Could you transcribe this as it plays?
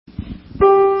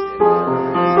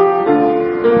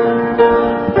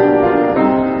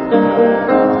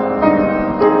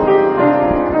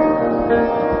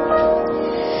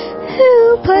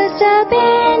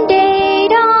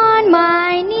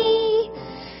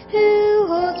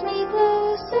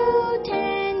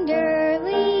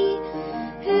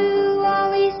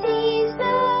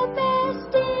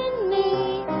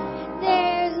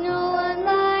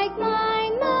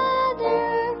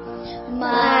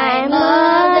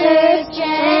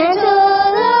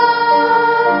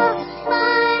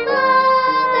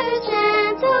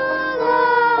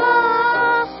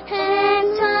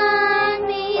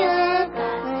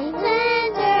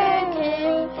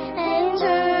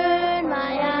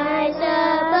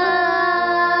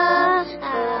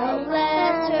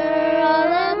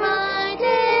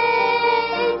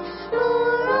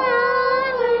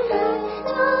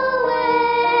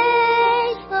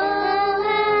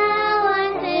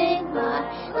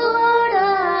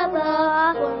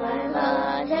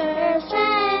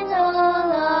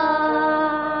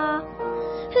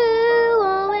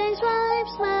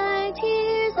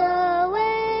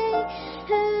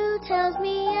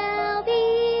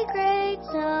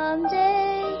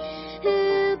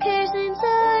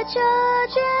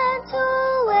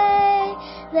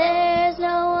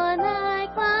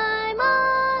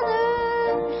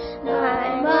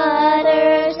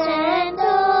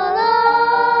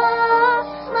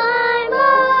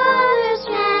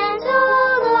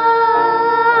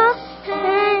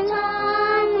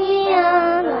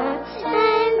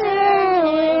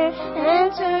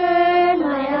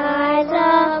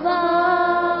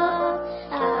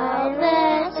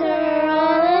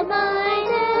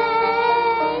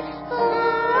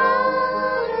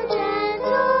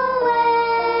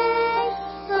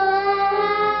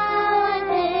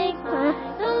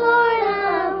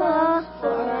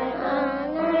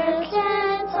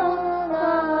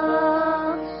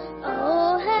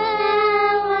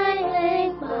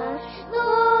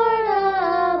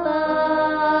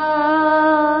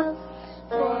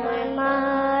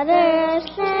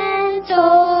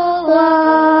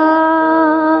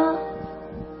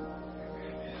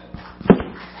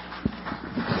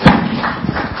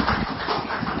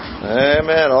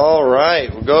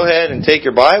take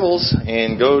your Bibles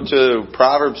and go to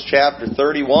Proverbs chapter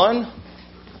 31.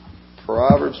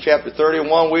 Proverbs chapter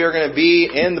 31. We are going to be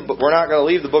we're not going to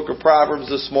leave the book of Proverbs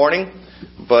this morning,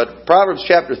 but Proverbs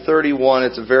chapter 31,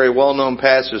 it's a very well-known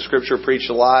passage of Scripture, preached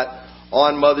a lot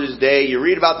on Mother's Day. You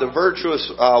read about the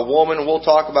virtuous woman, and we'll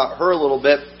talk about her a little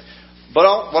bit.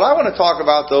 But what I want to talk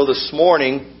about, though, this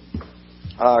morning,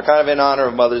 kind of in honor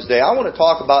of Mother's Day, I want to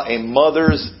talk about a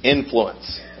mother's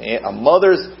influence. A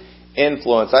mother's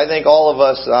influence. I think all of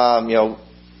us,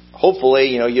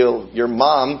 hopefully, your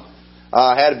mom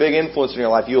had a big influence in your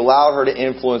life. You allowed her to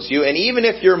influence you. And even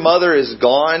if your mother is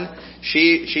gone,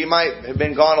 she might have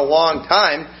been gone a long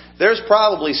time, there's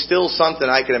probably still something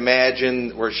I can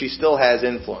imagine where she still has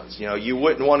influence. You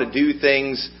wouldn't want to do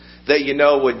things that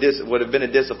would have been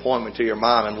a disappointment to your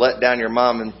mom and let down your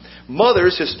mom. And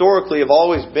mothers historically have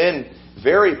always been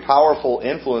very powerful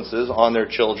influences on their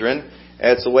children.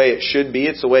 It's the way it should be.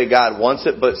 It's the way God wants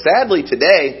it. But sadly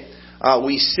today,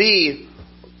 we see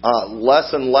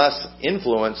less and less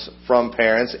influence from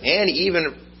parents and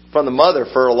even from the mother.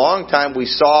 For a long time, we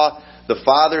saw the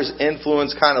father's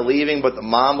influence kind of leaving, but the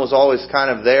mom was always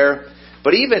kind of there.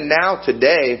 But even now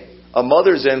today, a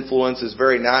mother's influence is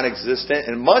very non-existent.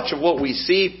 And much of what we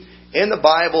see in the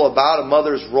Bible about a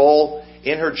mother's role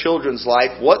in her children's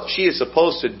life, what she is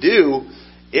supposed to do,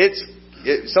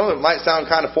 some of it might sound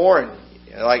kind of foreign.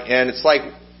 And it's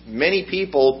like many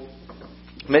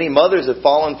mothers have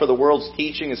fallen for the world's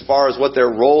teaching as far as what their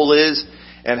role is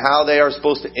and how they are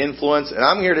supposed to influence. And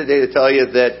I'm here today to tell you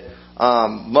that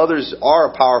mothers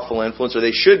are a powerful influence, or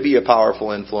they should be a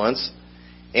powerful influence.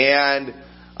 And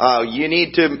you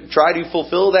need to try to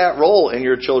fulfill that role in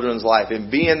your children's life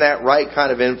and be in that right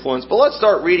kind of influence. But let's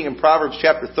start reading in Proverbs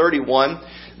chapter 31.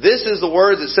 This is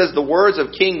it says the words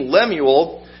of King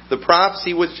Lemuel, the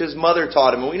prophecy which his mother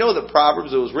taught him. And we know that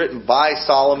Proverbs, it was written by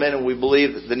Solomon, and we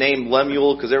believe that the name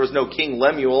Lemuel, because there was no King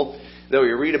Lemuel that we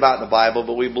read about in the Bible,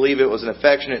 but we believe it was an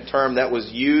affectionate term that was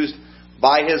used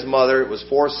by his mother. It was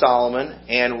for Solomon.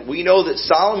 And we know that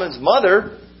Solomon's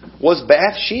mother was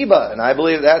Bathsheba. And I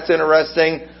believe that's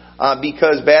interesting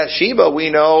because Bathsheba, we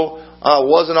know,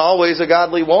 wasn't always a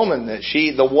godly woman. That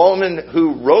the woman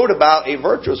who wrote about a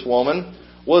virtuous woman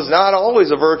was not always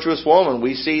a virtuous woman.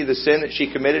 We see the sin that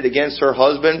she committed against her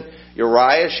husband,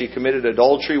 Uriah. She committed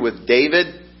adultery with David.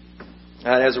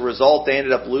 And as a result, they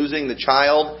ended up losing the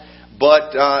child.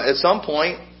 But at some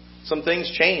point, some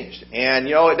things changed. And,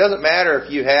 it doesn't matter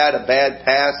if you had a bad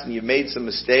past and you made some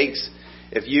mistakes.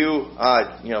 If you,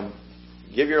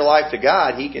 give your life to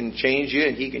God, He can change you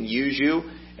and He can use you.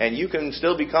 And you can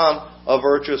still become a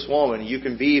virtuous woman. You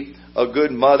can be a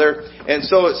good mother. And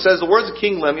so it says the words of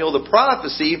King Lemuel, the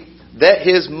prophecy that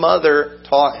his mother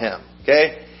taught him.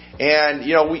 Okay? And,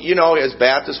 as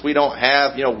Baptists, we don't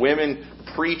have, women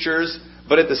preachers.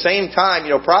 But at the same time,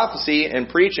 prophecy and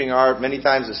preaching are many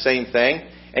times the same thing.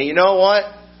 And you know what?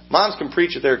 Moms can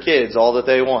preach at their kids all that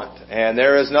they want. And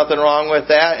there is nothing wrong with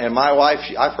that. And my wife,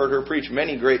 I've heard her preach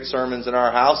many great sermons in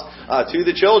our house to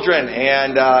the children.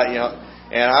 And,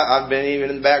 and I've been even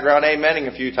in the background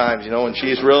amening a few times, and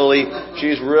she's really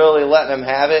letting them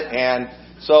have it. And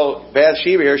so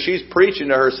Bathsheba here, she's preaching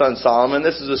to her son Solomon.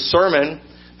 This is a sermon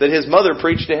that his mother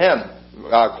preached to him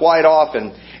quite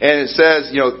often. And it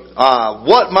says,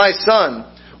 what my son,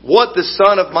 what the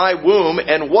son of my womb,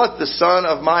 and what the son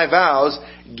of my vows,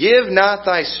 give not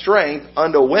thy strength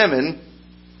unto women,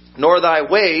 nor thy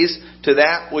ways to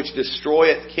that which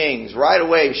destroyeth kings. Right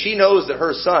away, she knows that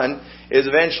her son is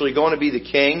eventually going to be the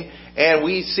king. And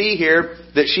we see here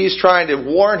that she's trying to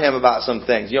warn him about some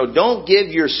things. Don't give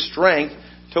your strength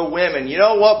to women. You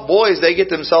know what? Boys, they get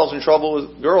themselves in trouble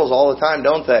with girls all the time,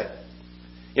 don't they?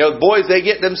 Boys, they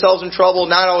get themselves in trouble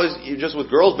not always just with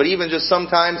girls, but even just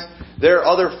sometimes their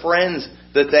other friends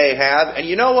that they have. And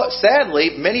you know what?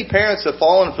 Sadly, many parents have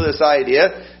fallen for this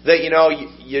idea that,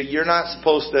 you're not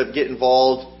supposed to get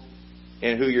involved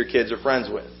in who your kids are friends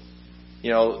with.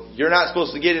 You're not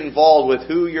supposed to get involved with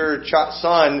who your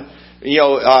son,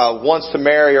 wants to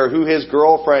marry or who his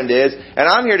girlfriend is. And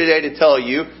I'm here today to tell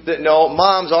you that no,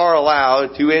 moms are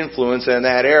allowed to influence in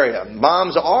that area.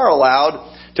 Moms are allowed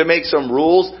to make some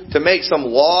rules, to make some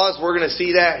laws. We're going to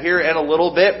see that here in a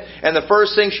little bit. And the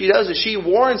first thing she does is she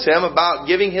warns him about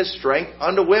giving his strength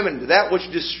unto women, that which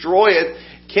destroyeth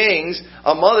kings.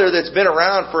 A mother that's been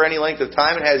around for any length of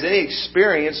time and has any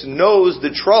experience knows the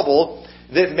trouble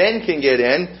that men can get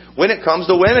in when it comes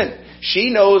to women. She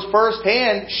knows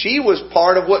firsthand. She was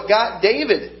part of what got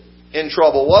David in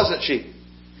trouble, wasn't she?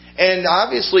 And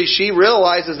obviously she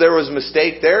realizes there was a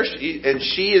mistake there, and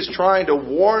she is trying to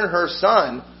warn her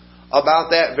son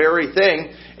about that very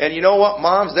thing. And you know what,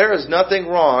 moms? There is nothing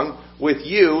wrong with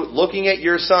you looking at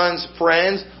your son's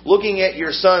friends, looking at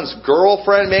your son's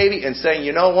girlfriend maybe, and saying,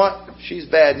 you know what? She's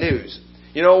bad news.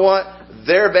 You know what?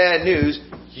 They're bad news.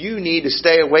 You need to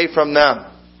stay away from them.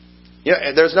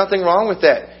 There's nothing wrong with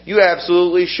that. You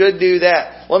absolutely should do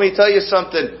that. Let me tell you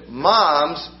something.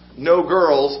 Moms know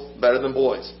girls better than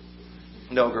boys.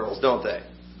 Know girls, don't they?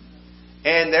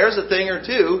 And there's a thing or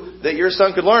two that your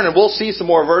son could learn. And we'll see some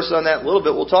more verses on that in a little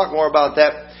bit. We'll talk more about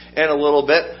that in a little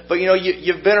bit. But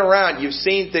you've been around. You've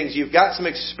seen things. You've got some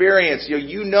experience.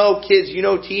 You know kids. You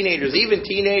know teenagers. Even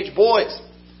teenage boys.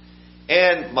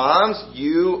 And moms,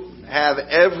 you have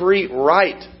every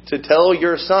right to tell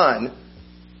your son,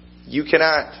 you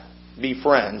cannot be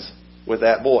friends with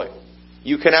that boy.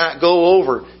 You cannot go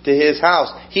over to his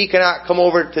house. He cannot come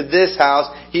over to this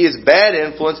house. He is bad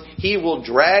influence. He will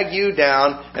drag you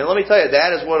down. And let me tell you,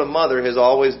 that is what a mother has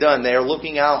always done. They are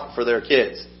looking out for their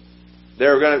kids.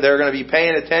 They're going to be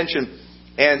paying attention.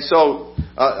 And so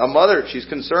a mother, she's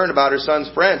concerned about her son's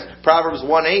friends. Proverbs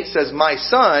 1:8 says, "My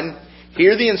son,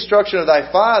 hear the instruction of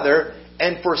thy father,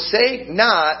 and forsake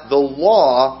not the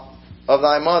law of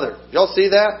thy mother." Y'all see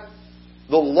that?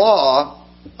 The law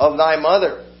of thy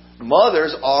mother.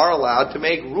 Mothers are allowed to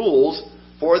make rules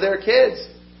for their kids.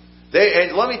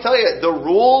 And let me tell you, the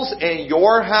rules in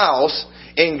your house,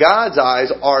 in God's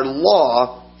eyes, are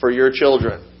law for your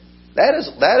children. That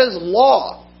is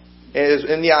law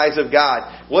in the eyes of God.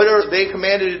 What are they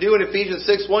commanded to do in Ephesians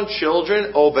 6:1?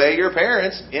 Children, obey your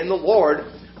parents in the Lord,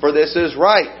 for this is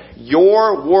right.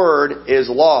 Your word is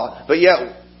law. But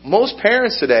yet, most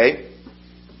parents today,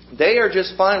 they are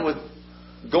just fine with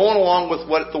going along with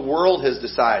what the world has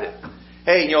decided.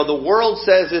 Hey, the world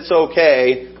says it's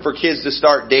okay for kids to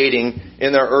start dating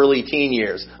in their early teen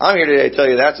years. I'm here today to tell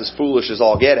you that's as foolish as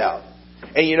all get out.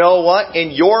 And you know what?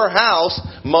 In your house,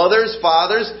 mothers,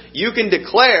 fathers, you can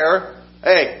declare,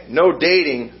 hey, no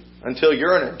dating until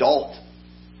you're an adult.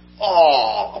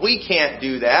 Oh, we can't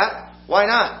do that. Why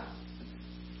not?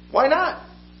 Why not?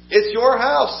 It's your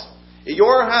house.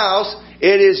 Your house,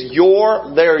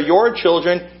 they're your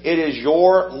children. It is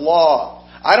your law.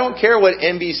 I don't care what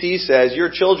NBC says. Your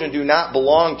children do not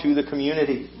belong to the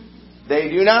community. They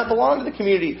do not belong to the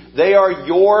community. They are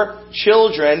your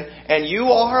children, and you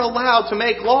are allowed to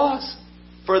make laws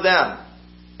for them.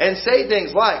 And say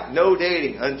things like, no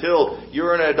dating until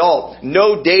you're an adult.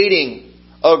 No dating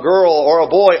a girl or a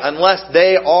boy unless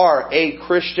they are a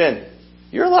Christian.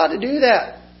 You're allowed to do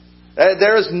that.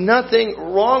 There is nothing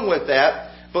wrong with that.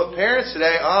 But parents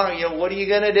today, what are you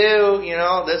going to do?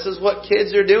 This is what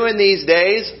kids are doing these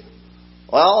days.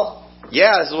 Well,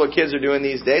 yeah, this is what kids are doing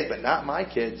these days, but not my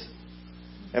kids.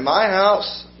 In my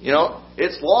house,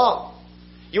 it's law.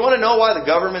 You want to know why the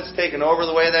government's taken over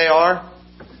the way they are?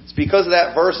 It's because of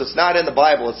that verse. It's not in the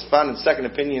Bible. It's found in Second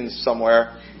Opinions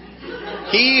somewhere.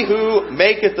 He who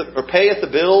payeth the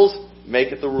bills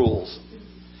maketh the rules.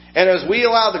 And as we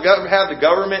allow have the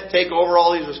government take over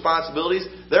all these responsibilities,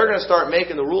 they're going to start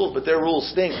making the rules, but their rules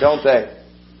stink, don't they?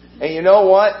 And you know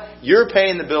what? You're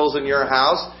paying the bills in your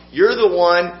house. You're the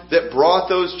one that brought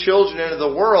those children into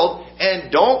the world.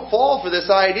 And don't fall for this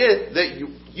idea that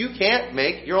you can't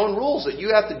make your own rules, that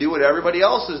you have to do what everybody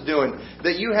else is doing,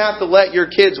 that you have to let your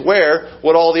kids wear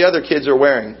what all the other kids are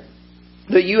wearing,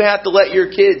 that you have to let your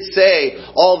kids say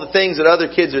all the things that other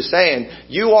kids are saying.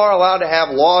 You are allowed to have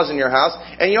laws in your house.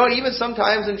 And even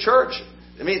sometimes in church,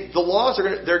 the laws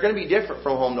they're going to be different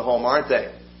from home to home, aren't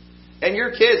they? And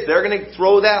your kids, they're going to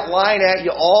throw that line at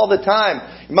you all the time.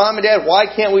 Mom and Dad, why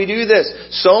can't we do this?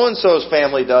 So-and-so's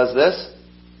family does this.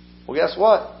 Well, guess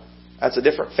what? That's a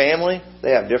different family.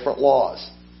 They have different laws.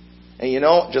 And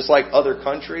just like other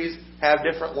countries have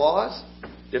different laws,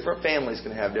 different families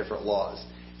can have different laws.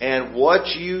 And what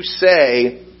you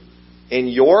say in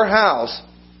your house,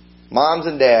 moms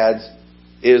and dads,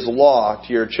 is law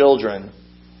to your children.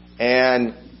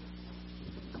 And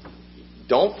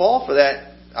don't fall for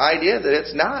that idea that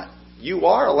it's not. You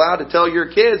are allowed to tell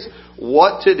your kids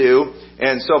what to do.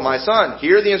 And so, my son,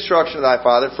 hear the instruction of thy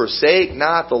father, forsake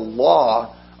not the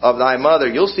law of thy mother.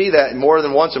 You'll see that more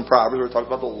than once in Proverbs. We're talking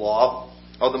about the law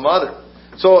of the mother.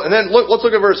 So, and then let's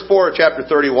look at verse 4 of chapter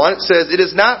 31. It says, "It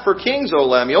is not for kings, O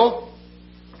Lemuel,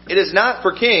 it is not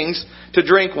for kings to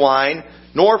drink wine,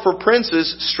 nor for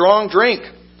princes strong drink,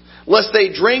 lest they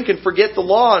drink and forget the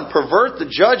law and pervert the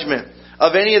judgment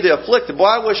of any of the afflicted." Boy,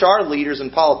 I wish our leaders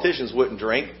and politicians wouldn't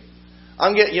drink.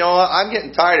 I'm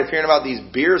getting tired of hearing about these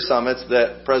beer summits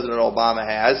that President Obama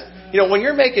has. When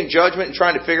you're making judgment and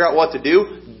trying to figure out what to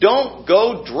do, don't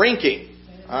go drinking.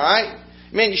 All right?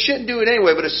 Man, you shouldn't do it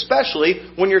anyway, but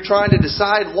especially when you're trying to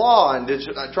decide law and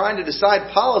trying to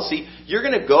decide policy, you're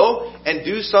going to go and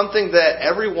do something that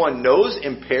everyone knows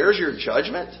impairs your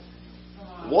judgment?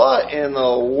 What in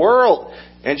the world?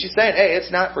 And she's saying, hey,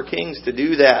 it's not for kings to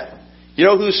do that. You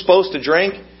know who's supposed to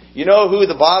drink? You know who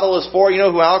the bottle is for? You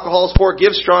know who alcohol is for?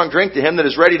 Give strong drink to him that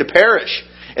is ready to perish.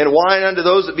 And wine unto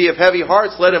those that be of heavy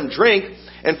hearts, let him drink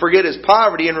and forget his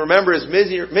poverty and remember his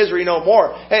misery no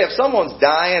more. Hey, if someone's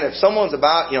dying, if someone's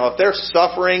about, if they're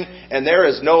suffering and there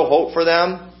is no hope for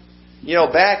them,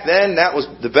 back then that was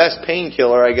the best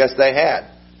painkiller I guess they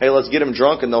had. Hey, let's get them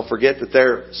drunk and they'll forget that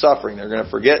they're suffering. They're going to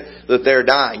forget that they're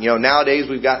dying. Nowadays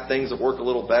we've got things that work a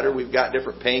little better. We've got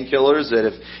different painkillers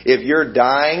that if you're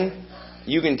dying,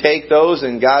 you can take those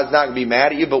and God's not going to be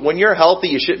mad at you. But when you're healthy,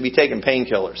 you shouldn't be taking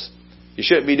painkillers. You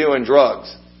shouldn't be doing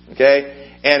drugs. Okay?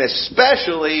 And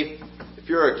especially if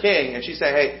you're a king and she's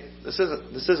saying, hey, this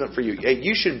isn't for you. Hey,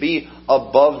 you should be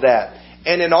above that.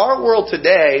 And in our world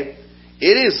today,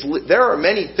 there are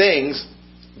many things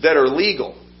that are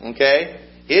legal. Okay?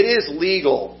 It is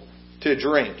legal to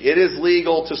drink. It is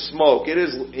legal to smoke. It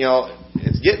is,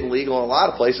 it's getting legal in a lot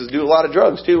of places. Do a lot of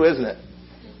drugs too, isn't it?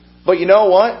 But you know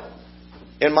what?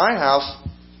 In my house,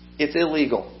 it's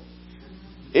illegal.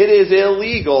 It is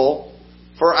illegal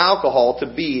for alcohol to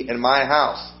be in my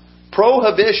house.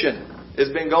 Prohibition has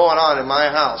been going on in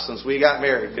my house since we got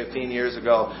married 15 years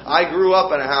ago. I grew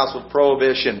up in a house with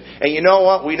prohibition. And you know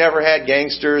what? We never had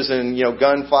gangsters and,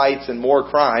 gunfights and more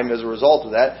crime as a result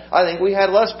of that. I think we had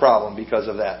less problem because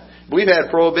of that. We've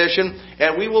had prohibition,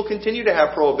 and we will continue to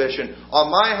have prohibition. On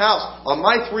my house, on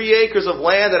my 3 acres of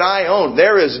land that I own,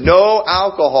 there is no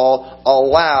alcohol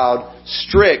allowed.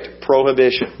 Strict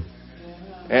prohibition.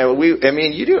 And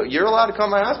you're allowed to come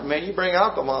to my house, but man, you bring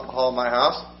alcohol in my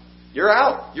house, you're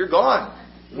out. You're gone.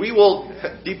 We will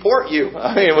deport you. To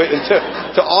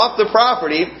off the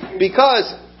property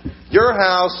because your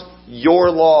house, your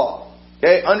law.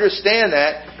 Okay, understand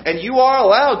that. And you are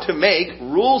allowed to make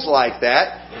rules like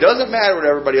that. It doesn't matter what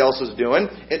everybody else is doing.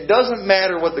 It doesn't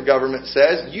matter what the government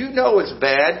says. You know it's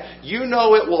bad. You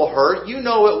know it will hurt. You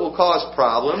know it will cause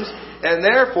problems. And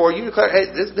therefore, you declare, hey,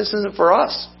 this isn't for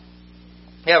us.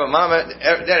 Yeah, but Mom,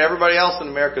 Dad, everybody else in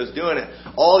America is doing it.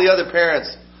 All the other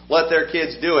parents let their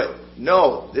kids do it.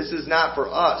 No, this is not for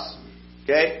us.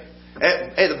 Okay?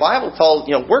 Hey, the Bible tells,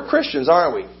 we're Christians,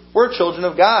 aren't we? We're children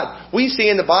of God. We see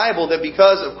in the Bible that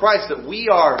because of Christ that we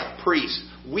are priests.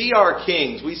 We are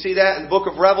kings. We see that in the book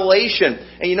of Revelation.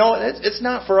 And it's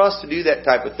not for us to do that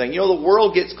type of thing. The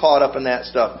world gets caught up in that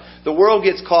stuff. The world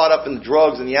gets caught up in the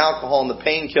drugs and the alcohol and the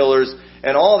painkillers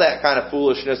and all that kind of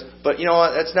foolishness. But you know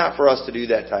what? It's not for us to do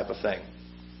that type of thing.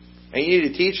 And you need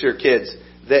to teach your kids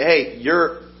that, hey,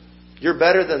 you're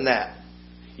better than that.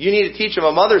 You need to teach them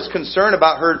a mother's concern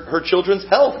about her children's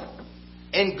health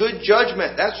and good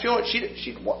judgment. That's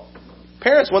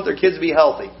parents want their kids to be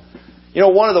healthy.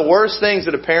 One of the worst things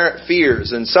that a parent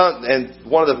fears and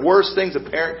one of the worst things a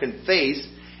parent can face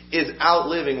is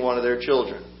outliving one of their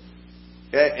children.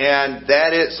 Okay? And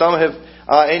that is, some have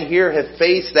in here have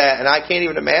faced that, and I can't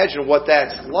even imagine what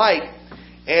that's like.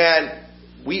 And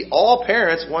all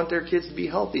parents want their kids to be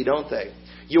healthy, don't they?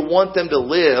 You want them to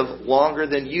live longer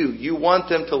than you. You want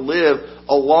them to live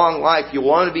a long life. You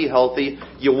want them to be healthy.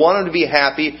 You want them to be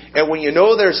happy. And when you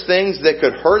know there's things that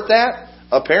could hurt that,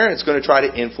 a parent's going to try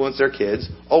to influence their kids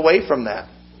away from that.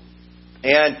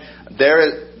 And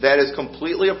that is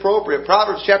completely appropriate.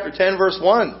 Proverbs chapter 10, verse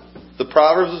 1. The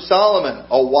Proverbs of Solomon.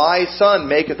 A wise son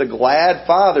maketh a glad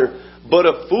father, but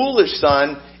a foolish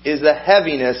son is the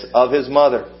heaviness of his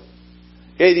mother.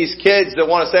 Okay, these kids that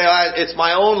want to say, it's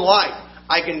my own life.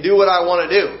 I can do what I want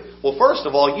to do. Well, first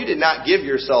of all, you did not give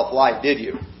yourself life, did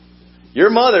you? Your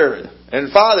mother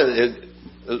and father,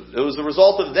 it was the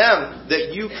result of them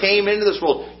that you came into this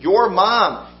world. Your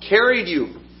mom carried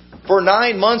you for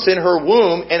 9 months in her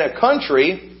womb in a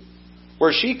country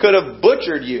where she could have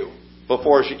butchered you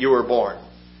before you were born.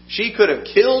 She could have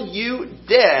killed you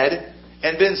dead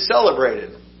and been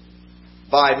celebrated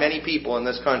by many people in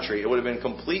this country. It would have been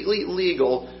completely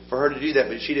legal for her to do that,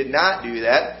 but she did not do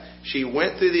that. She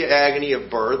went through the agony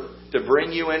of birth to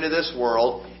bring you into this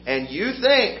world, and you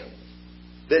think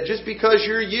that just because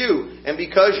you're you and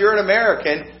because you're an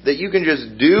American, that you can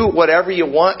just do whatever you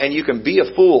want and you can be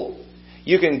a fool.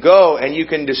 You can go and you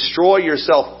can destroy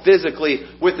yourself physically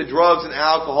with the drugs and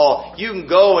alcohol. You can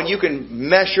go and you can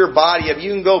mess your body up.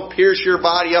 You can go pierce your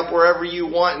body up wherever you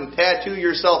want and tattoo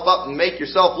yourself up and make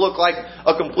yourself look like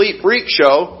a complete freak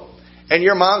show. And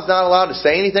your mom's not allowed to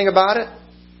say anything about it?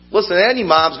 Listen, any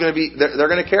mom's going to be, they're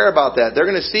going to care about that. They're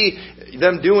going to see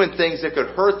them doing things that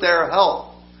could hurt their health.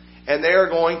 and they are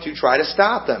going to try to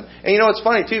stop them. And it's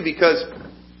funny too, because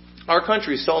our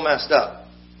country is so messed up.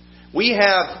 We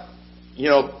have,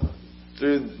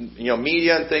 through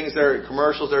media and things,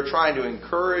 commercials, they're trying to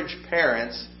encourage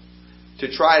parents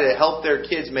to try to help their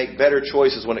kids make better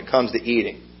choices when it comes to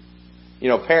eating.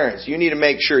 Parents, you need to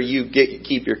make sure you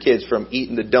keep your kids from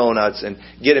eating the donuts and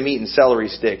get them eating celery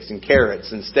sticks and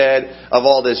carrots instead of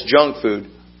all this junk food.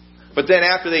 But then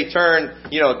after they turn,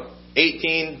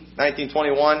 18, 19,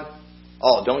 21,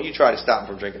 don't you try to stop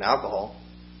them from drinking alcohol.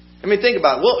 I mean, think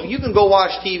about it. Well, you can go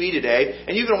watch TV today,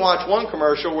 and you can watch one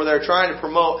commercial where they're trying to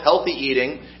promote healthy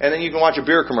eating, and then you can watch a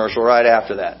beer commercial right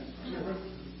after that.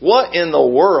 What in the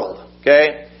world?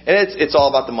 Okay? And it's all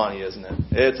about the money, isn't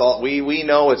it? We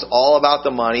know it's all about the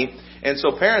money. And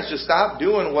so parents, just stop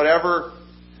doing whatever,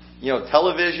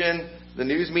 television, the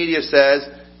news media says.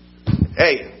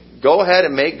 Hey, go ahead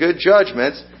and make good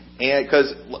judgments. And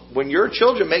because when your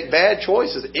children make bad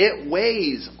choices, it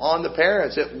weighs on the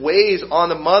parents. It weighs on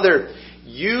the mother.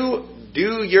 You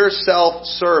do yourself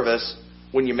service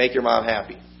when you make your mom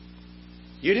happy.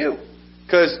 You do.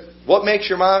 Because what makes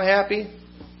your mom happy?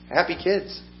 Happy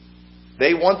kids.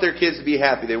 They want their kids to be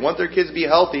happy. They want their kids to be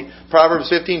healthy.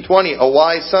 Proverbs 15:20, a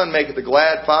wise son maketh a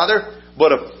glad father,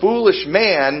 but a foolish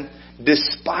man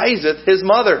despiseth his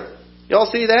mother. Y'all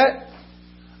see that?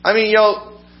 I mean,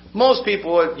 most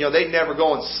people, they'd never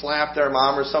go and slap their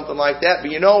mom or something like that. But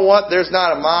you know what? There's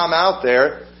not a mom out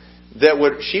there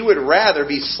she would rather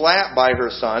be slapped by her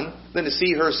son than to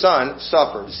see her son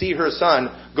suffer, to see her son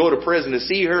go to prison, to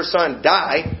see her son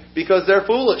die because they're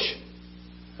foolish.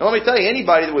 Now let me tell you,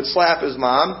 anybody that would slap his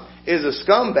mom is a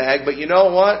scumbag, but you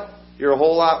know what? You're a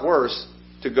whole lot worse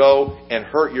to go and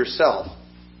hurt yourself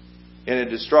in a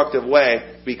destructive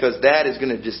way, because that is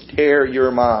going to just tear your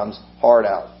mom's heart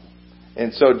out.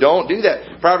 And so don't do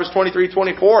that. Proverbs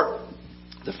 23:24.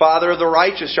 The father of the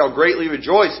righteous shall greatly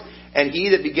rejoice, and he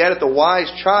that begetteth a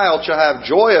wise child shall have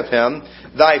joy of him.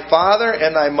 Thy father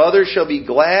and thy mother shall be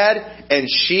glad, and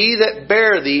she that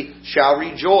bare thee shall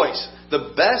rejoice.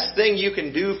 The best thing you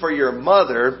can do for your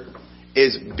mother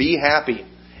is be happy,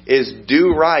 is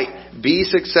do right, be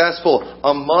successful.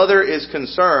 A mother is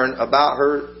concerned about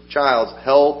her child's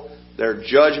health, their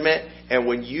judgment, and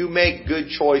when you make good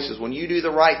choices, when you do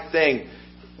the right thing,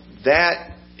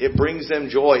 that it brings them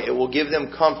joy. It will give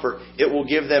them comfort. It will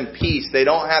give them peace. They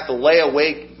don't have to lay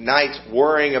awake nights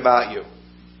worrying about you.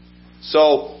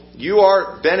 So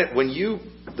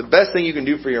the best thing you can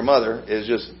do for your mother is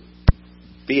just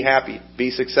be happy,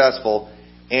 be successful,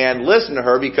 and listen to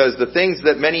her, because the things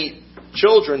that many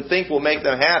children think will make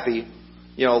them happy,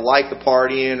 like the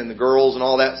partying and the girls and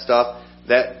all that stuff,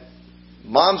 that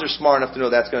moms are smart enough to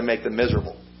know that's going to make them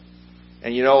miserable.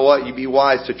 And you know what? You be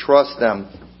wise to trust them.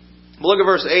 Look at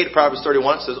verse 8 of Proverbs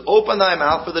 31. It says, open thy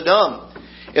mouth for the dumb,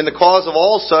 in the cause of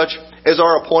all such as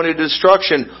are appointed to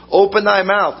destruction. Open thy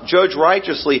mouth, judge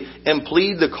righteously, and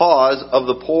plead the cause of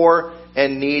the poor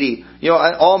and needy.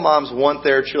 All moms want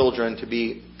their children to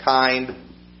be kind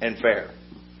and fair.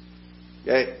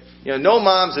 Okay? No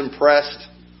mom's impressed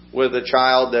with a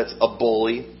child that's a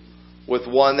bully, with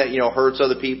one that hurts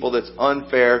other people, that's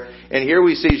unfair. And here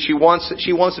we see she wants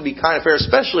to be kind and fair,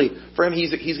 especially for him.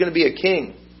 He's going to be a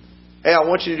king. Hey, I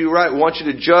want you to do right. I want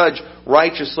you to judge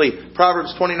righteously.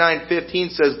 Proverbs 29:15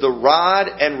 says, the rod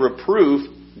and reproof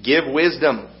give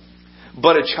wisdom,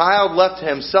 but a child left to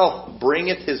himself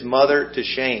bringeth his mother to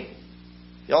shame.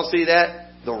 Y'all see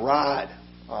that? The rod.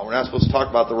 Oh, we're not supposed to talk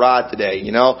about the rod today,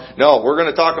 No, we're going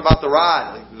to talk about the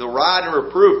rod. The rod and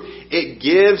reproof. It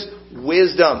gives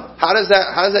wisdom. How does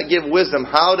that give wisdom?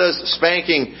 How does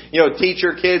spanking, teach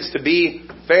your kids to be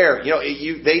fair?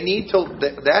 They need to.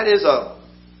 That is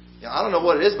I don't know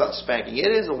what it is about spanking.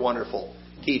 It is a wonderful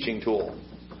teaching tool.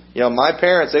 My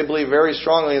parents, they believe very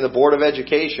strongly in the Board of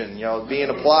Education, being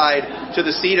applied to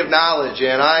the seat of knowledge.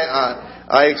 And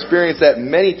I experienced that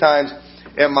many times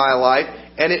in my life.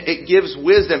 And it gives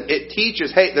wisdom. It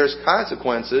teaches, hey, there's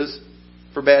consequences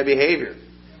for bad behavior.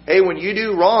 Hey, when you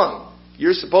do wrong,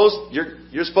 you're supposed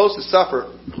to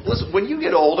suffer. Listen, when you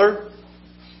get older,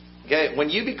 okay,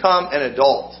 when you become an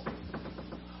adult,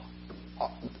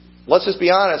 let's just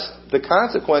be honest, the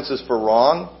consequences for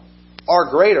wrong are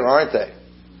greater, aren't they?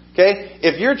 Okay?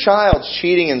 If your child's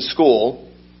cheating in school,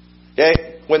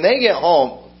 okay, when they get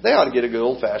home, they ought to get a good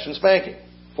old-fashioned spanking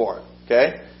for it.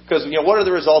 Okay? Because, what are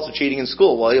the results of cheating in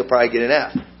school? Well, you'll probably get an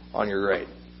F on your grade.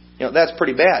 That's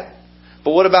pretty bad.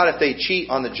 But what about if they cheat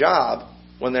on the job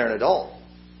when they're an adult?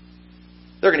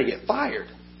 They're going to get fired.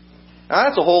 Now,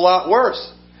 that's a whole lot worse.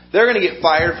 They're going to get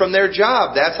fired from their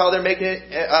job. That's how they're making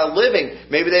a living.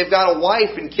 Maybe they've got a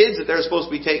wife and kids that they're supposed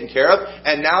to be taking care of,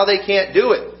 and now they can't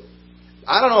do it.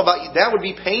 I don't know about you, that would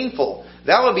be painful.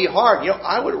 That would be hard.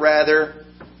 I would rather...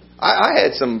 I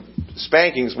had some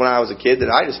spankings when I was a kid that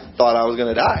I just thought I was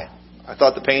going to die. I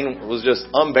thought the pain was just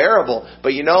unbearable.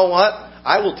 But you know what?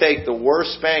 I will take the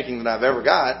worst spanking that I've ever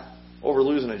got over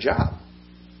losing a job.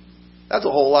 That's a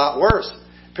whole lot worse.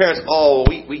 Parents,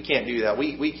 we can't do that.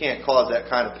 We can't cause that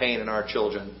kind of pain in our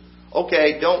children.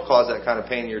 Okay, don't cause that kind of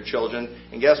pain in your children.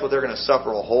 And guess what? They're going to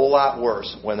suffer a whole lot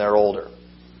worse when they're older.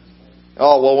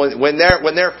 Oh, well, when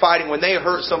they're fighting, when they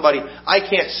hurt somebody, I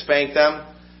can't spank them.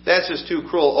 That's just too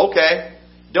cruel. Okay,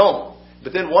 don't.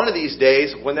 But then one of these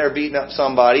days, when they're beating up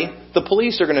somebody, the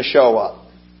police are going to show up.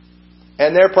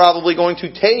 And they're probably going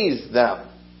to tase them.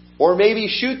 Or maybe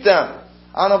shoot them.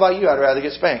 I don't know about you, I'd rather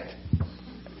get spanked.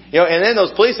 And then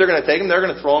those police are going to take them, they're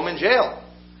going to throw them in jail.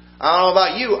 I don't know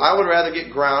about you, I would rather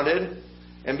get grounded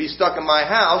and be stuck in my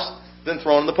house than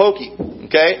thrown in the pokey.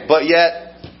 Okay? But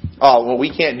yet,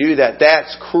 we can't do that.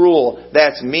 That's cruel.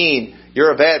 That's mean.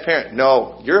 You're a bad parent.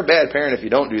 No, you're a bad parent if you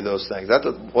don't do those things. That's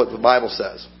what the Bible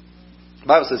says. The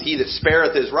Bible says, he that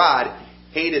spareth his rod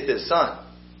hateth his son.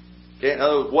 Okay? In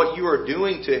other words, what you are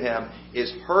doing to him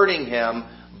is hurting him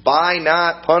by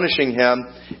not punishing him.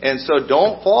 And so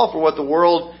don't fall for what the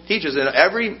world teaches. And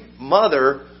every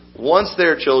mother wants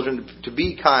their children to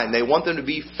be kind. They want them to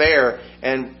be fair.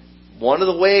 And one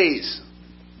of the ways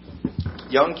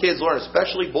young kids learn,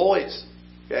 especially boys,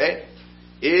 okay,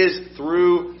 is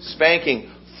through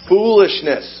spanking.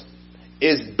 Foolishness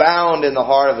is bound in the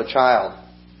heart of a child,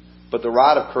 but the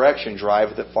rod of correction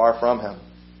driveth it far from him.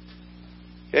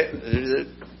 Okay?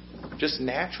 Just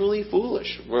naturally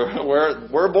foolish.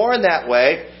 We're born that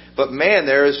way, but man,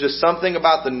 there is just something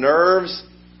about the nerves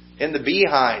in the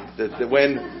behind that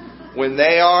when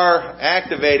they are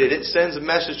activated, it sends a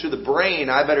message to the brain.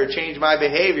 I better change my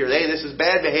behavior. Hey, this is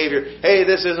bad behavior. Hey,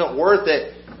 this isn't worth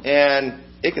it. And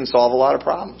it can solve a lot of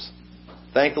problems.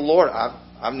 Thank the Lord.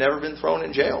 I've never been thrown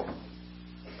in jail.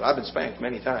 But I've been spanked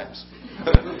many times.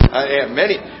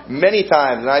 many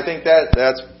times. And I think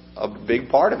that's a big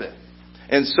part of it.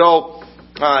 And so,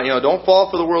 don't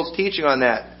fall for the world's teaching on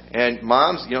that. And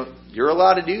moms, you're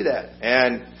allowed to do that.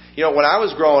 And, when I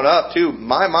was growing up too,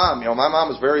 my mom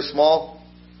was very small.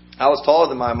 I was taller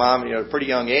than my mom, at a pretty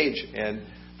young age.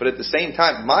 But at the same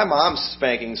time, my mom's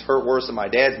spankings hurt worse than my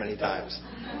dad's many times.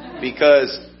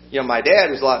 Because, my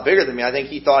dad was a lot bigger than me. I think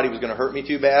he thought he was going to hurt me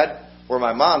too bad, where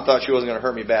my mom thought she wasn't going to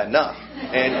hurt me bad enough.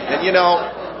 And you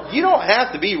don't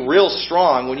have to be real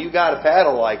strong when you got a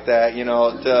paddle like that,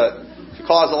 to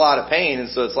cause a lot of pain. And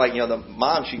so it's like, the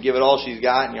mom, she'd give it all she's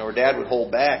got, and, her dad would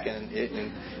hold back. And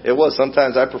it was,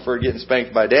 sometimes I prefer getting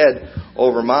spanked by dad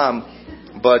over mom.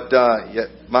 But,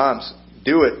 moms,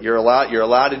 do it. You're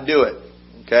allowed to do it.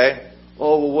 Okay?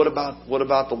 Oh, well, what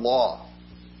about the law?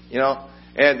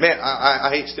 And man, I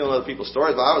hate stealing other people's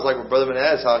stories, but I was like with Brother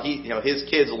Menez, how he, his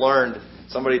kids learned,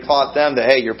 somebody taught them that,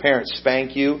 hey, your parents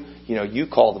spank you, you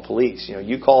call the police,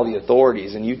 you call the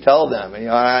authorities, and you tell them. And,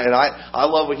 I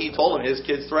love what he told him. His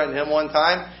kids threatened him one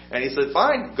time, and he said,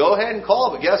 fine, go ahead and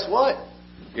call, but guess what?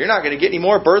 You're not going to get any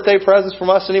more birthday presents from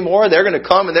us anymore. They're going to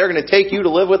come and they're going to take you to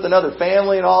live with another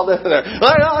family and all this. And they're, no,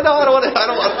 I don't want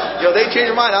to. They change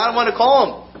their mind. I don't want to call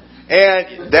them.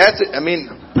 And that's it.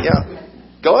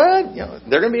 Go ahead.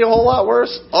 They're going to be a whole lot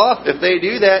worse off if they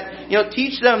do that.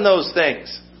 Teach them those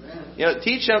things.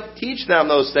 Teach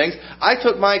them those things. I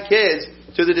took my kids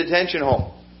to the detention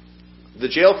home, the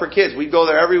jail for kids. We'd go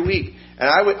there every week, and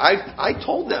I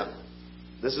told them,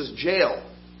 this is jail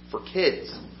for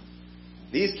kids.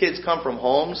 These kids come from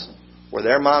homes where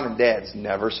their mom and dads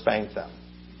never spanked them.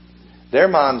 Their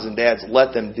moms and dads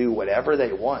let them do whatever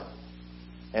they want,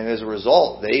 and as a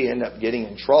result, they end up getting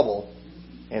in trouble.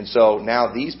 And so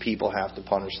now these people have to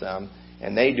punish them,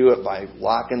 and they do it by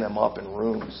locking them up in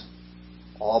rooms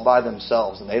all by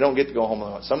themselves, and they don't get to go home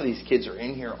alone. Some of these kids are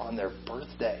in here on their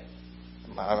birthday.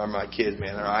 I remember my kids,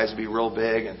 man, their eyes would be real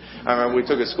big. And I remember we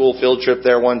took a school field trip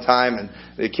there one time, and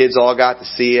the kids all got to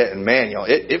see it, and man,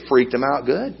 it freaked them out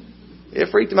good. It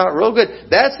freaked them out real good.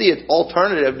 That's the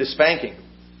alternative to spanking.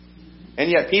 And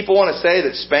yet people want to say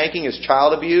that spanking is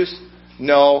child abuse.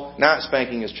 No, not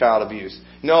spanking is child abuse.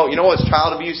 No, you know what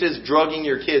child abuse is? Drugging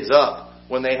your kids up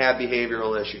when they have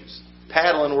behavioral issues.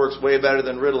 Paddling works way better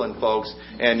than Ritalin, folks.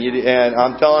 And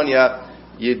I'm telling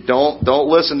you don't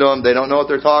listen to them. They don't know what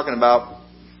they're talking about.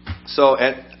 So,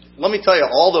 and let me tell you,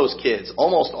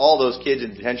 almost all those kids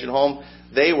in detention home,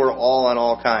 they were all on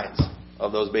all kinds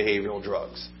of those behavioral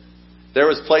drugs. There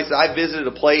was places, I visited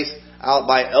a place out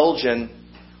by Elgin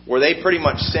where they pretty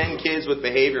much send kids with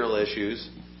behavioral issues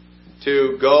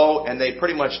to go, and they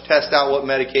pretty much test out what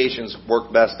medications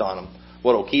work best on them.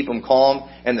 what will keep them calm.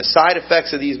 And the side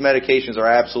effects of these medications are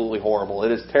absolutely horrible.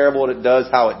 It is terrible what it does,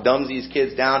 how it dumbs these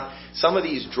kids down. Some of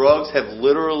these drugs have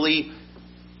literally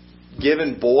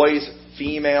given boys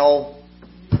female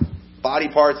body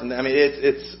parts. And I mean,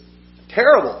 it's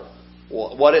terrible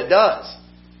what it does.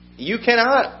 You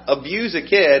cannot abuse a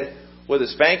kid with a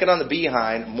spanking on the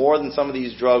behind more than some of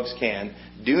these drugs can.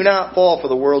 Do not fall for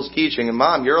the world's teaching. And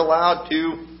Mom, you're allowed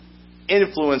to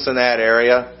influence in that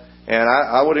area. And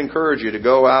I would encourage you to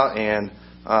go out and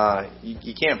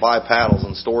you can't buy paddles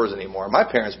in stores anymore. My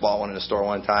parents bought one in a store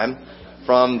one time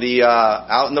from the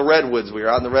out in the Redwoods. We were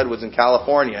out in the Redwoods in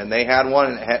California, and they had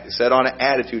one and it said on an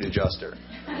attitude adjuster.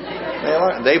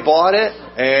 They bought it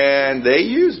and they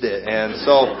used it, and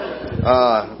so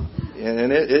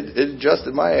and it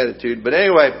adjusted my attitude. But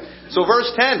anyway, so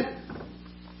verse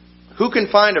 10: who can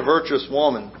find a virtuous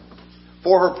woman?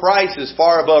 For her price is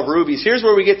far above rubies. Here's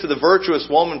where we get to the virtuous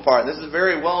woman part. This is a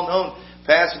very well-known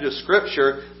passage of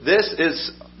Scripture. This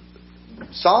is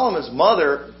Solomon's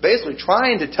mother basically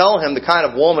trying to tell him the kind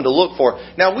of woman to look for.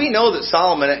 Now, we know that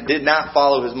Solomon did not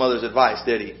follow his mother's advice,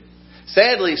 did he?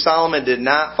 Sadly, Solomon did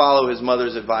not follow his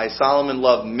mother's advice. Solomon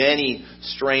loved many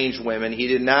strange women. He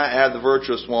did not have the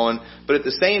virtuous woman. But at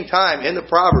the same time, in the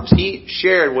Proverbs, he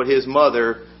shared what his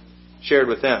mother shared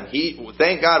with him.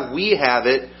 Thank God we have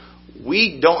it.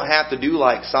 We don't have to do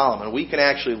like Solomon. We can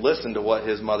actually listen to what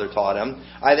his mother taught him.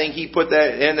 I think he put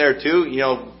that in there too,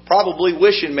 probably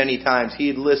wishing many times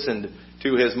he'd listened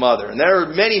to his mother. And there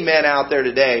are many men out there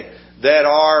today that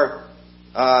are,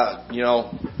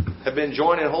 have been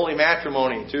joined in holy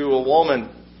matrimony to a woman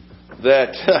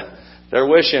that they're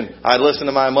wishing, I'd listened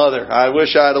to my mother. I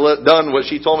wish I'd done what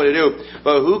she told me to do.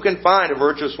 But who can find a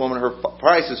virtuous woman? Her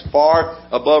price is far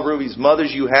above rubies.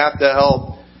 Mothers, you have to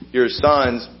help your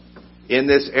sons in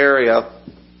this area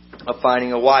of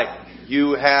finding a wife.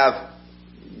 You have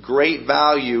great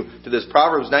value to this.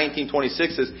 Proverbs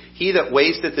 19:26 says, he that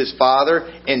wasteth his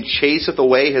father and chaseth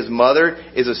away his mother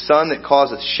is a son that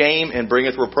causeth shame and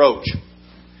bringeth reproach.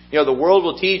 The world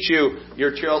will teach you,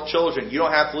 your children, you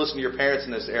don't have to listen to your parents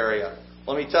in this area.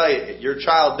 Let me tell you, your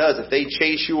child does. If they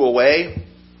chase you away,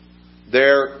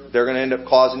 they're going to end up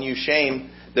causing you shame.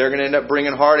 They're going to end up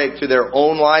bringing heartache to their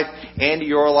own life and to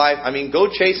your life. I mean, go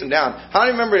chase them down. How do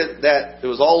you remember that it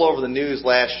was all over the news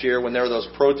last year when there were those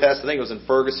protests? I think it was in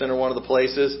Ferguson or one of the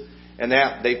places. And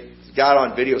they got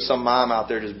on video some mom out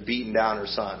there just beating down her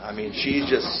son. I mean, she's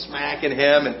just smacking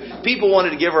him. And people wanted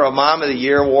to give her a Mom of the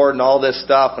Year award and all this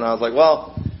stuff. And I was like,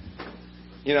 well,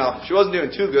 she wasn't doing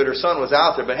too good. Her son was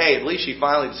out there, but hey, at least she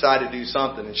finally decided to do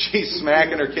something. And she's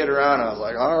smacking her kid around. I was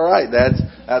like, all right,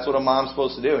 that's what a mom's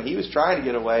supposed to do. And he was trying to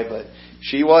get away, but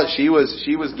she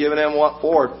was giving him what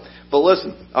for. But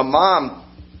listen, a mom,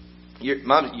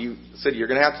 you said you're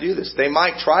going to have to do this. They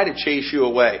might try to chase you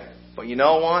away, but you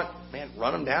know what? Man,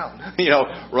 run them down.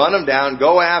 Run them down.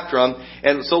 Go after them.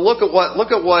 And so look at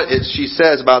what she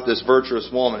says about this virtuous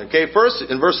woman. Okay, first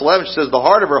in verse 11 she says, the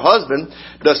heart of her husband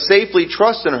doth safely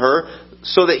trust in her,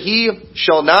 so that he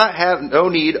shall not have no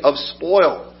need of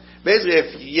spoil. Basically,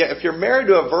 if you're married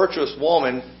to a virtuous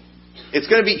woman, it's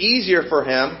going to be easier for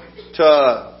him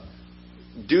to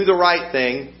do the right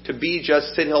thing, to be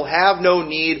just, and he'll have no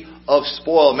need of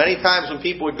spoil. Many times when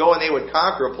people would go and they would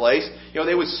conquer a place,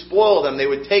 they would spoil them. They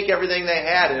would take everything they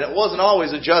had, and it wasn't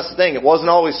always a just thing. It wasn't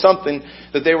always something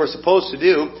that they were supposed to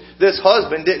do. This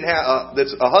husband didn't have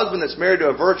a husband that's married to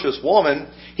a virtuous woman.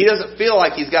 He doesn't feel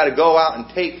like he's got to go out and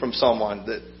take from someone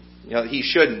that he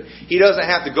shouldn't. He doesn't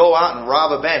have to go out and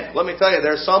rob a bank. Let me tell you,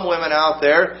 there's some women out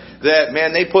there that,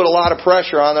 man, they put a lot of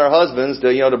pressure on their husbands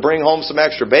to bring home some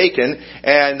extra bacon,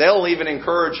 and they'll even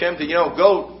encourage him to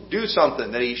go do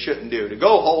something that he shouldn't do, to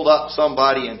go hold up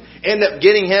somebody and end up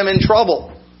getting him in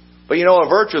trouble. But a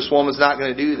virtuous woman's not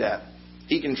going to do that.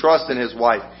 He can trust in his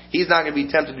wife. He's not going to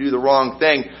be tempted to do the wrong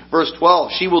thing. Verse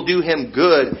 12, she will do him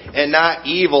good and not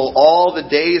evil all the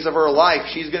days of her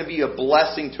life. She's going to be a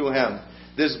blessing to him.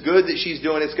 This good that she's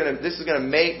doing, this is going to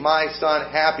make my son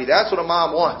happy. That's what a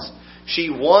mom wants. She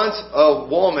wants a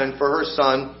woman for her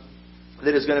son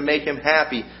that is going to make him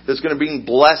happy, that's going to bring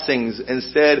blessings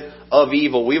instead of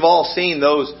evil. We've all seen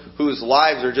those whose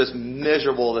lives are just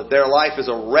miserable, that their life is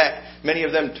a wreck. Many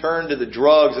of them turn to the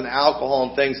drugs and alcohol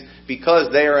and things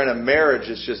because they are in a marriage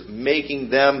that's just making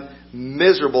them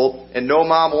miserable, and no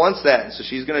mom wants that. And so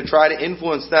she's going to try to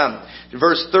influence them. In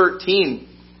verse 13,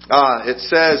 it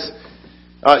says,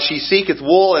 she seeketh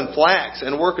wool and flax,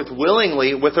 and worketh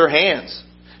willingly with her hands.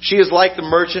 She is like the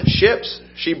merchant ships.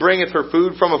 She bringeth her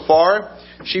food from afar.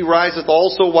 She riseth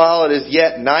also while it is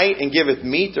yet night, and giveth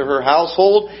meat to her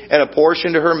household, and a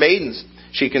portion to her maidens.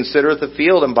 She considereth the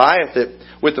field and buyeth it.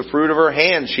 With the fruit of her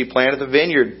hands she planteth a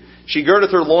vineyard. She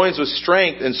girdeth her loins with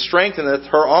strength, and strengtheneth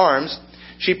her arms.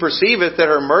 She perceiveth that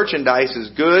her merchandise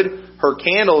is good. Her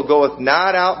candle goeth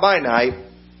not out by night.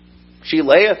 She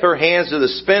layeth her hands to the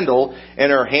spindle,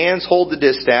 and her hands hold the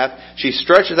distaff. She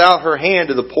stretcheth out her hand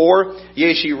to the poor.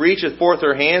 Yea, she reacheth forth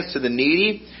her hands to the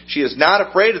needy. She is not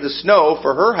afraid of the snow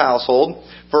for her household,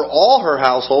 for all her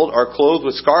household are clothed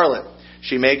with scarlet.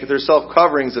 She maketh herself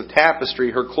coverings of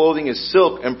tapestry. Her clothing is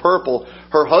silk and purple.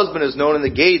 Her husband is known in the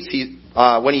gates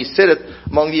when he sitteth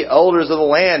among the elders of the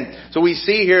land. So we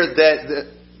see here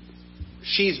that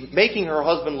she's making her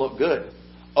husband look good.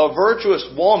 A virtuous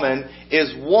woman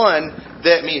is one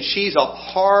that means she's a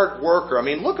hard worker. I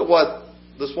mean, look at what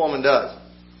this woman does.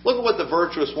 Look at what the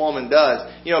virtuous woman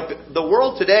does. You know, the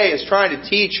world today is trying to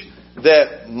teach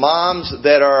that moms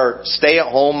that are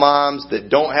stay-at-home moms, that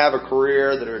don't have a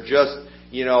career, that are just,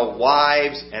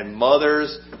 wives and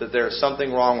mothers, that there's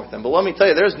something wrong with them. But let me tell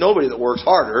you, there's nobody that works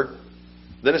harder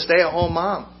than a stay-at-home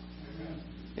mom.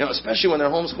 Especially when they're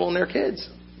homeschooling their kids.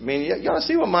 I mean, you ought to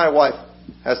see what my wife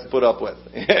has to put up with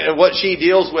and what she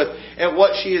deals with and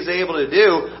what she is able to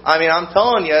do. I mean, I'm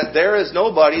telling you, there is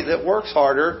nobody that works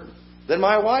harder than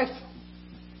my wife.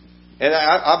 And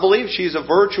I believe she's a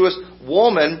virtuous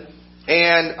woman.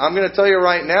 And I'm going to tell you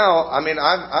right now, I mean,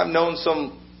 I've known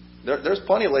there's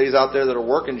plenty of ladies out there that are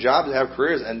working jobs that have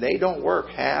careers, and they don't work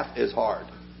half as hard.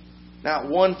 Not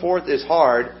 1/4 as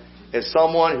hard as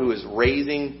someone who is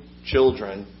raising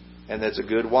children and that's a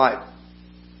good wife.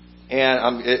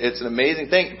 And it's an amazing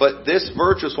thing. But this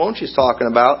virtuous woman she's talking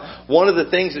about, one of the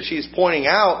things that she's pointing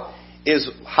out is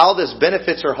how this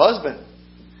benefits her husband.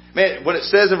 Man, when it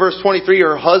says in verse 23,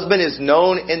 her husband is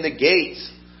known in the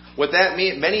gates. What that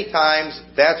means, many times,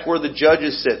 that's where the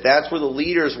judges sit. That's where the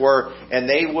leaders were. And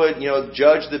they would,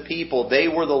 judge the people. They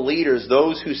were the leaders.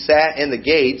 Those who sat in the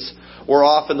gates were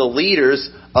often the leaders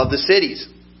of the cities.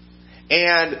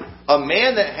 And a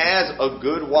man that has a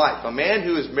good wife, a man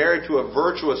who is married to a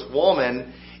virtuous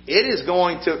woman, it is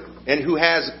going to, and who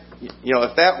has,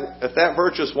 if that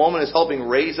virtuous woman is helping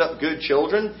raise up good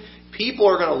children, people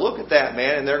are going to look at that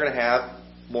man and they're going to have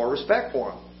more respect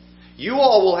for him. You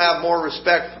all will have more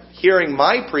respect hearing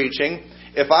my preaching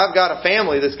if I've got a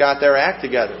family that's got their act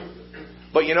together.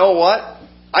 But you know what?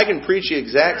 I can preach the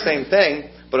exact same thing,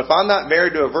 but if I'm not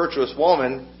married to a virtuous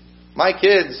woman, my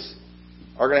kids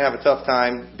are going to have a tough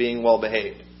time being well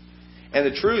behaved. And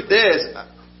the truth is,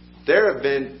 there have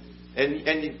been,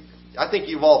 and I think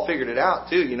you've all figured it out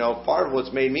too. Part of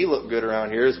what's made me look good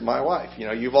around here is my wife.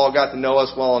 You've all got to know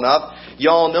us well enough. You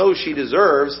all know she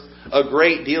deserves a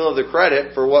great deal of the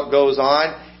credit for what goes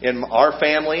on in our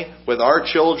family, with our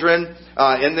children,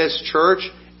 in this church.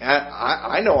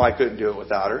 I know I couldn't do it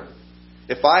without her.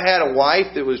 If I had a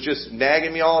wife that was just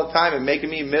nagging me all the time and making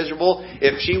me miserable,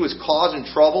 if she was causing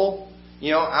trouble,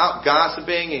 out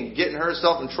gossiping and getting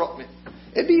herself in trouble,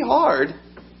 it'd be hard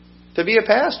to be a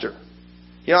pastor.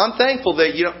 I'm thankful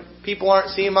that, people aren't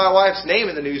seeing my wife's name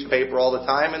in the newspaper all the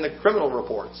time in the criminal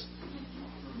reports.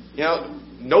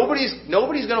 Nobody's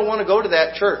going to want to go to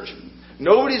that church.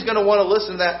 Nobody's going to want to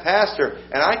listen to that pastor.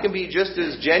 And I can be just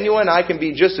as genuine, I can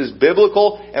be just as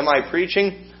biblical in my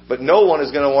preaching, but no one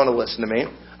is going to want to listen to me.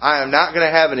 I am not going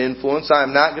to have an influence. I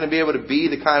am not going to be able to be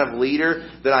the kind of leader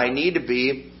that I need to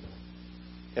be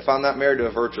if I'm not married to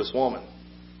a virtuous woman.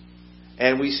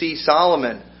 And we see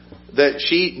Solomon, that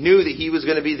she knew that he was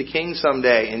going to be the king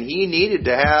someday, and he needed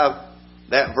to have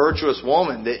that virtuous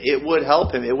woman, that it would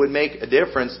help him, it would make a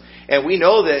difference. And we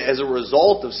know that as a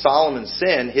result of Solomon's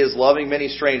sin, his loving many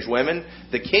strange women,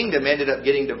 the kingdom ended up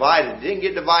getting divided. It didn't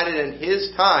get divided in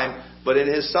his time, but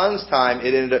in his son's time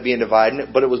it ended up being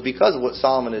divided. But it was because of what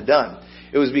Solomon had done.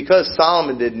 It was because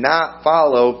Solomon did not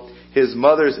follow his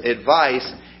mother's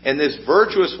advice. And this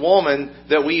virtuous woman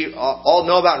that we all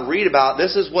know about and read about,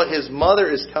 this is what his mother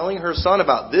is telling her son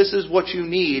about. This is what you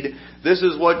need. This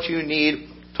is what you need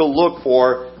to look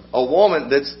for. A woman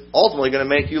that's ultimately going to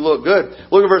make you look good.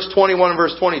 Look at verse 21 and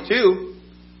verse 22.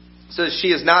 It says, she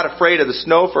is not afraid of the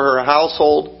snow for her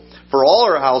household, for all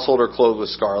her household are clothed with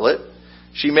scarlet.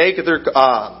 She maketh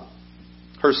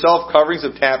herself coverings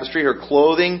of tapestry. Her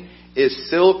clothing is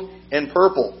silk and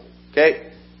purple.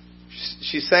 Okay?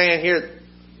 She's saying here,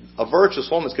 a virtuous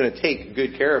woman is going to take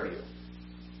good care of you.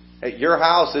 At your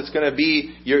house, it's going to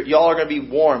be, y'all are going to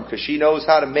be warm because she knows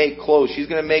how to make clothes. She's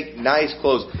going to make nice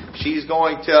clothes. She's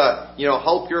going to,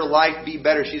 help your life be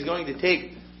better. She's going to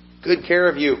take good care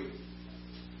of you.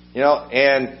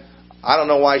 And I don't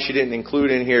know why she didn't include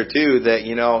in here too that,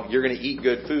 you're going to eat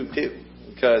good food too.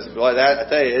 Because, I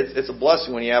tell you, it's a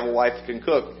blessing when you have a wife that can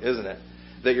cook, isn't it?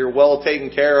 that you're well taken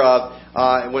care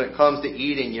of when it comes to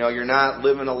eating. You're not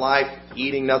living a life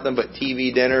eating nothing but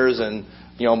TV dinners and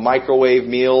microwave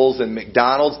meals and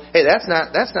McDonald's. Hey, that's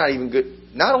not even good.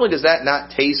 Not only does that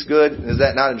not taste good, is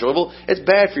that not enjoyable, it's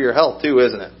bad for your health too,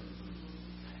 isn't it?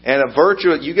 And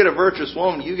you get a virtuous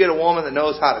woman, you get a woman that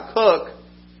knows how to cook,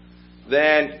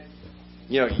 then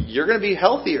you're going to be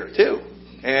healthier too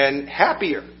and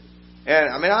happier.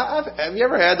 And I mean, have you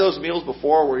ever had those meals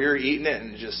before where you're eating it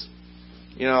and just,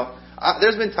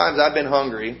 there's been times I've been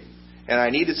hungry and I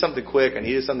needed something quick, I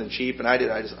needed something cheap, and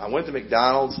I went to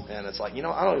McDonald's and it's like,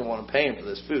 I don't even want to pay for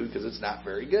this food because it's not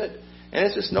very good. And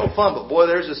it's just no fun. But boy,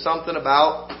 there's just something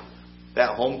about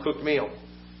that home cooked meal.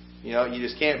 You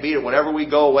just can't beat it. Whenever we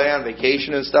go away on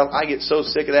vacation and stuff, I get so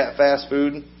sick of that fast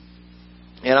food.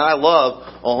 And I love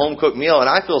a home cooked meal. And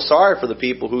I feel sorry for the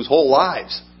people whose whole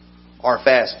lives are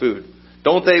fast food.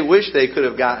 Don't they wish they could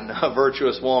have gotten a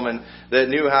virtuous woman that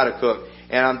knew how to cook?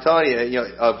 And I'm telling you,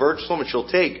 a virtuous woman, she'll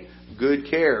take good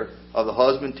care of the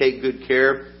husband, take good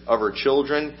care of her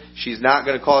children. She's not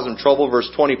going to cause them trouble. Verse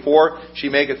 24, she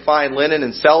maketh fine linen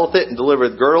and selleth it and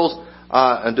delivereth girdles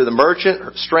unto the merchant.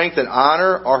 Her strength and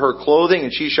honor are her clothing,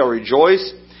 and she shall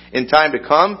rejoice in time to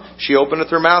come. She openeth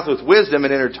her mouth with wisdom,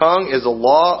 and in her tongue is the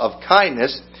law of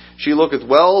kindness. She looketh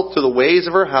well to the ways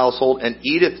of her household, and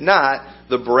eateth not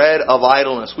the bread of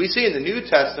idleness. We see in the New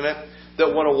Testament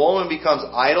that when a woman becomes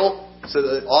idle, so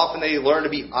that often they learn to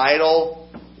be idle,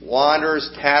 wanderers,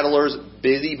 tattlers,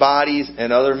 busybodies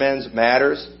in other men's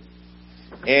matters.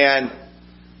 And,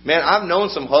 man, I've known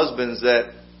some husbands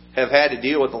that have had to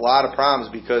deal with a lot of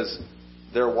problems because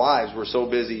their wives were so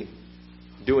busy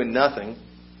doing nothing,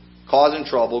 causing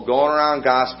trouble, going around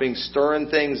gossiping, stirring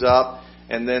things up,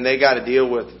 and then they got to deal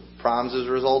with problems as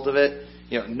a result of it.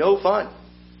 No fun.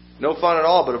 No fun at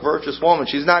all. But a virtuous woman,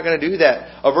 she's not going to do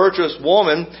that. A virtuous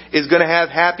woman is going to have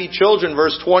happy children.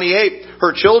 Verse 28,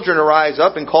 her children arise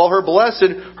up and call her blessed,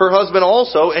 her husband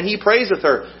also, and he praiseth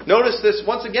her. Notice this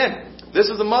once again. This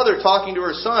is the mother talking to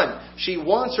her son. She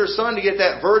wants her son to get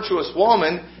that virtuous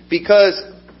woman because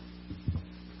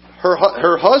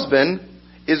her husband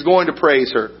is going to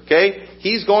praise her. Okay?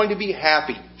 He's going to be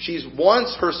happy. She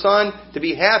wants her son to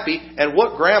be happy. And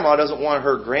what grandma doesn't want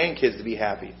her grandkids to be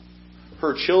happy?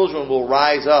 Her children will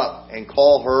rise up and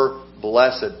call her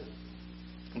blessed.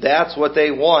 That's what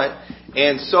they want.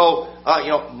 And so,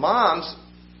 moms,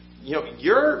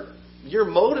 your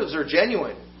motives are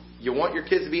genuine. You want your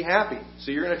kids to be happy.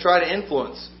 So you're going to try to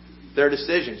influence their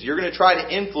decisions. You're going to try to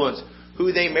influence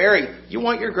who they marry. You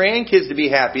want your grandkids to be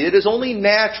happy. It is only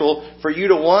natural for you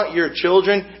to want your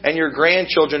children and your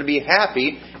grandchildren to be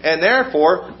happy. And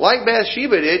therefore, like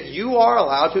Bathsheba did, you are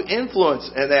allowed to influence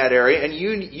in that area. And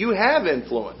you have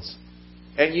influence.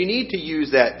 And you need to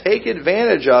use that. Take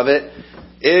advantage of it.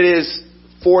 It is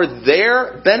for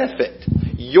their benefit.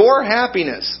 Your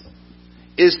happiness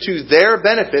is to their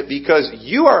benefit because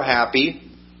you are happy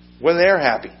when they're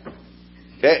happy.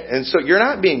 Okay? And so you're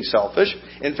not being selfish.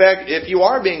 In fact, if you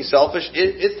are being selfish,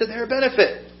 it's to their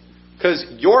benefit. Because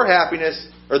your happiness,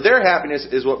 or their happiness,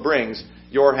 is what brings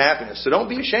your happiness. So don't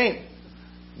be ashamed.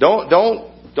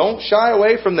 Don't shy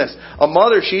away from this. A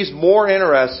mother, she's more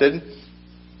interested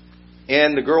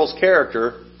in the girl's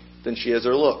character than she is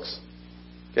her looks.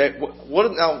 Okay?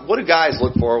 What do guys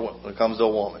look for when it comes to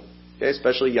a woman? Okay?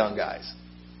 Especially young guys.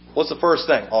 What's the first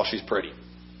thing? Oh, she's pretty.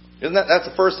 That's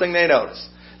the first thing they notice.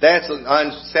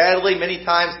 Sadly, many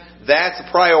times, that's a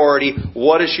priority.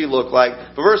 What does she look like?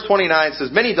 But verse 29 says,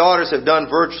 many daughters have done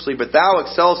virtuously, but thou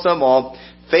excellest them all.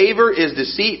 Favor is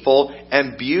deceitful,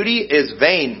 and beauty is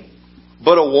vain.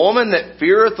 But a woman that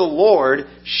feareth the Lord,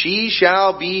 she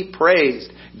shall be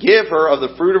praised. Give her of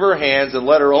the fruit of her hands, and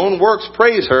let her own works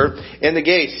praise her in the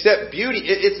gates. Except beauty,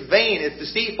 it's vain, it's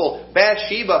deceitful.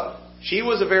 Bathsheba, she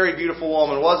was a very beautiful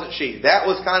woman, wasn't she? That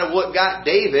was kind of what got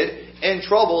David in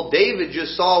trouble. David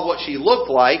just saw what she looked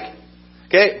like.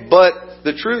 Okay, but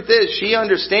the truth is, she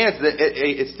understands that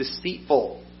it's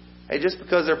deceitful. Hey, just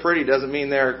because they're pretty doesn't mean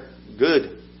they're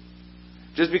good.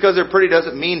 Just because they're pretty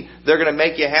doesn't mean they're going to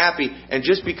make you happy. And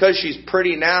just because she's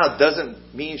pretty now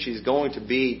doesn't mean she's going to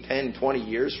be 10, 20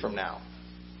 years from now.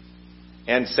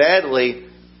 And sadly,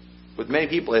 with many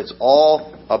people, it's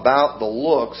all about the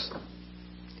looks.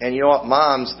 And you know what?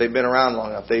 Moms, they've been around long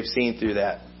enough. They've seen through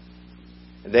that.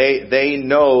 They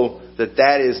know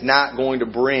that is not going to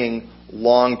bring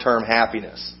long-term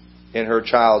happiness in her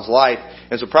child's life.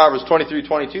 And so Proverbs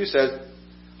 23:22 says,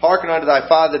 hearken unto thy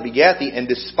father that begat thee, and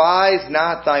despise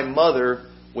not thy mother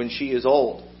when she is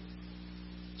old.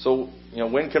 So,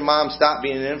 when can mom stop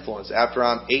being an influence? After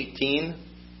I'm 18?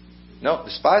 No,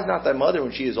 despise not thy mother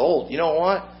when she is old. You know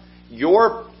what?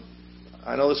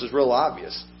 I know this is real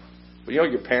obvious, but you know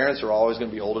your parents are always going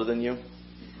to be older than you.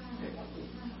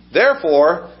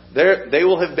 Therefore, they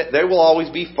will always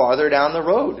be farther down the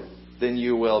road than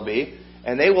you will be,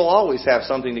 and they will always have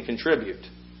something to contribute.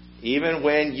 Even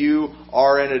when you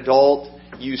are an adult,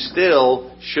 you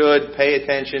still should pay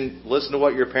attention, listen to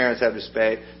what your parents have to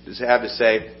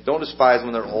say. Don't despise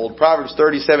them when they're old. Proverbs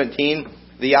 30:17,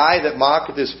 the eye that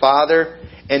mocketh his father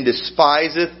and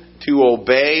despiseth to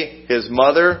obey his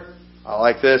mother. I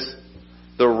like this.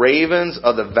 The ravens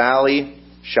of the valley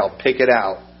shall pick it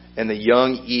out, and the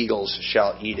young eagles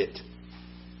shall eat it.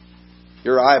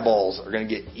 Your eyeballs are going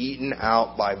to get eaten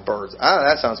out by birds.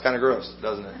 That sounds kind of gross,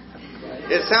 doesn't it?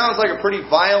 It sounds like a pretty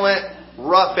violent,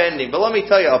 rough ending. But let me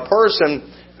tell you, a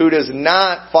person who does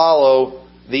not follow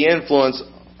the influence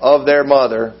of their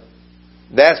mother,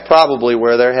 that's probably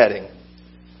where they're heading.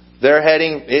 They're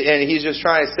heading, and he's just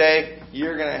trying to say,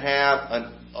 you're going to have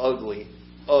an ugly,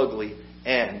 ugly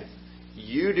end.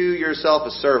 You do yourself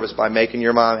a service by making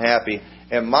your mom happy.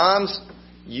 And moms,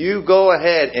 you go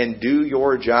ahead and do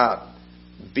your job.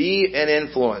 Be an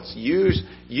influence. Use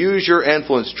your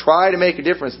influence. Try to make a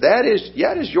difference. That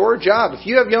is your job. If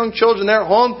you have young children there at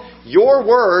home, your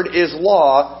word is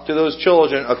law to those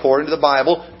children according to the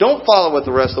Bible. Don't follow what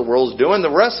the rest of the world is doing.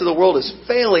 The rest of the world is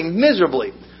failing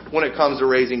miserably when it comes to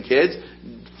raising kids.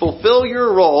 Fulfill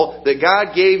your role that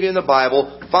God gave you in the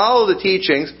Bible. Follow the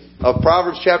teachings of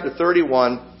Proverbs chapter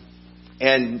 31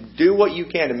 and do what you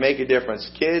can to make a difference.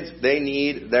 Kids, they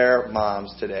need their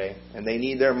moms today. And they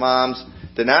need their moms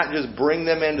to not just bring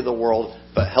them into the world,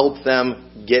 but help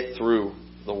them get through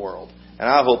the world. And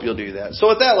I hope you'll do that. So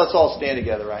with that, let's all stand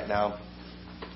together right now.